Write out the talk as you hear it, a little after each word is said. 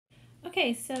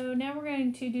Okay, so now we're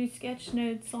going to do sketch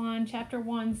notes on Chapter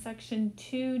 1, Section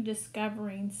 2,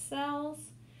 Discovering Cells.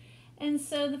 And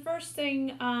so the first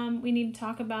thing we need to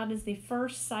talk about is the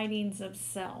first sightings of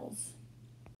cells.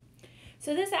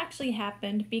 So this actually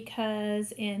happened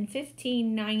because in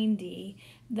 1590,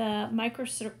 the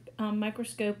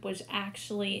microscope was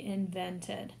actually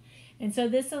invented. And so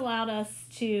this allowed us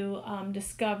to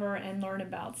discover and learn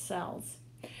about cells.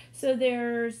 So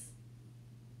there's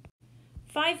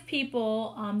 5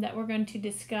 people that we're going to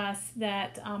discuss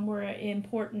that were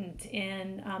important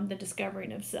in the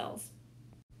discovering of cells.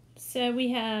 So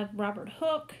we have Robert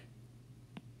Hooke,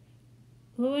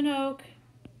 Leeuwenhoek,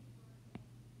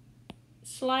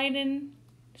 Schleiden,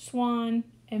 Schwann,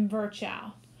 and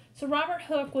Virchow. So Robert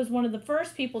Hooke was one of the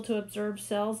first people to observe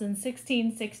cells in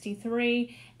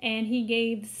 1663, and he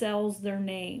gave cells their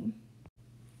name.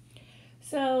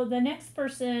 So the next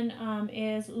person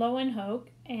is Leeuwenhoek,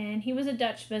 and he was a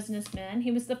Dutch businessman.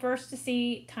 He was the first to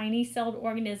see tiny-celled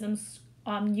organisms,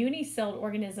 unicelled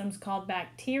organisms called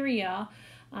bacteria.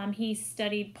 He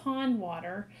studied pond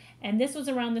water, and this was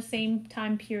around the same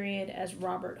time period as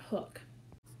Robert Hooke.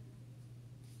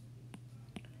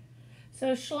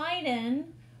 So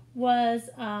Schleiden was,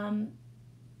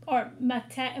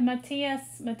 Matthias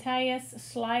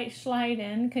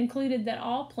Schleiden concluded that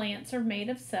all plants are made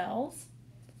of cells.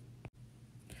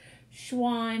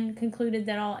 Schwann concluded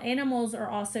that all animals are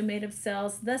also made of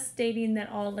cells, thus stating that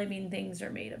all living things are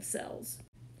made of cells.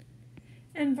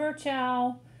 And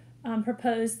Virchow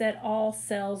proposed that all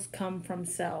cells come from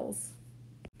cells.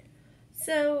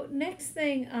 So next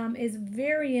thing is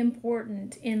very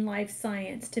important in life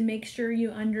science to make sure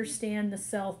you understand the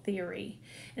cell theory.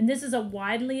 And this is a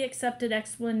widely accepted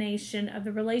explanation of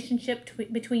the relationship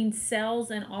between cells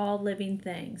and all living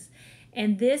things.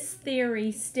 And this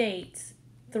theory states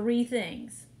 3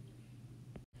 things.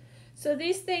 So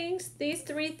these 3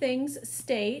 things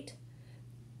state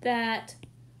that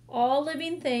all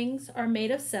living things are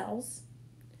made of cells.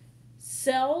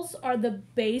 Cells are the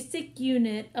basic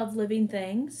unit of living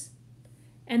things,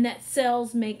 and that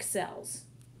cells make cells.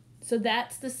 So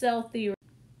that's the cell theory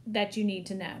that you need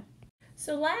to know.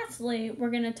 So lastly, we're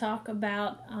going to talk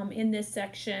about, in this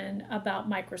section, about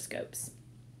microscopes.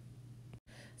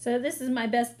 So this is my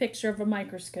best picture of a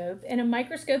microscope, and a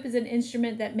microscope is an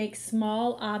instrument that makes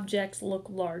small objects look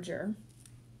larger.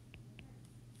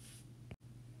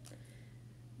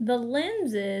 The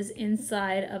lenses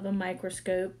inside of a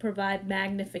microscope provide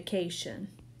magnification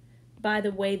by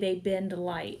the way they bend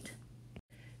light.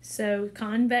 So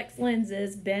convex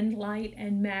lenses bend light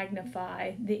and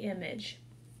magnify the image.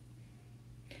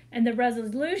 And the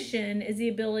resolution is the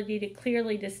ability to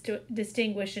clearly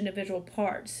distinguish individual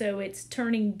parts. So it's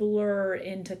turning blur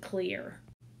into clear.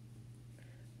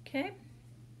 Okay.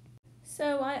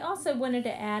 So I also wanted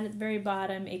to add at the very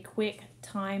bottom a quick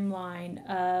timeline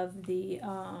of the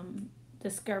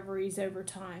discoveries over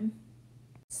time.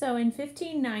 So in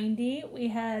 1590, we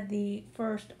had the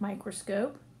first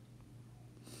microscope.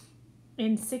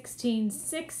 In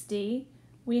 1660,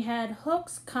 we had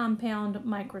Hooke's compound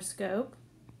microscope.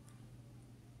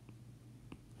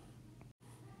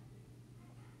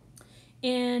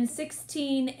 In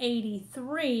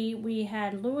 1683, we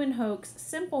had Leeuwenhoek's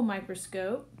simple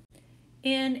microscope.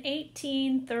 In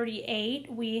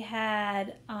 1838, we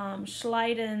had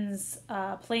Schleiden's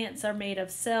plants are made of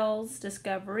cells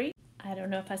discovery. I don't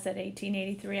know if I said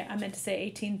 1883, I meant to say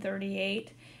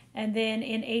 1838. And then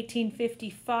in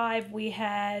 1855, we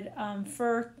had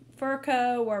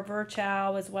Furco, or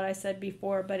Virchow is what I said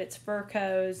before, but it's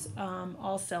Furco's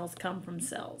all cells come from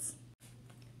cells.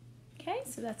 Okay,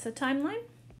 so that's the timeline.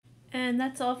 And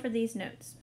that's all for these notes.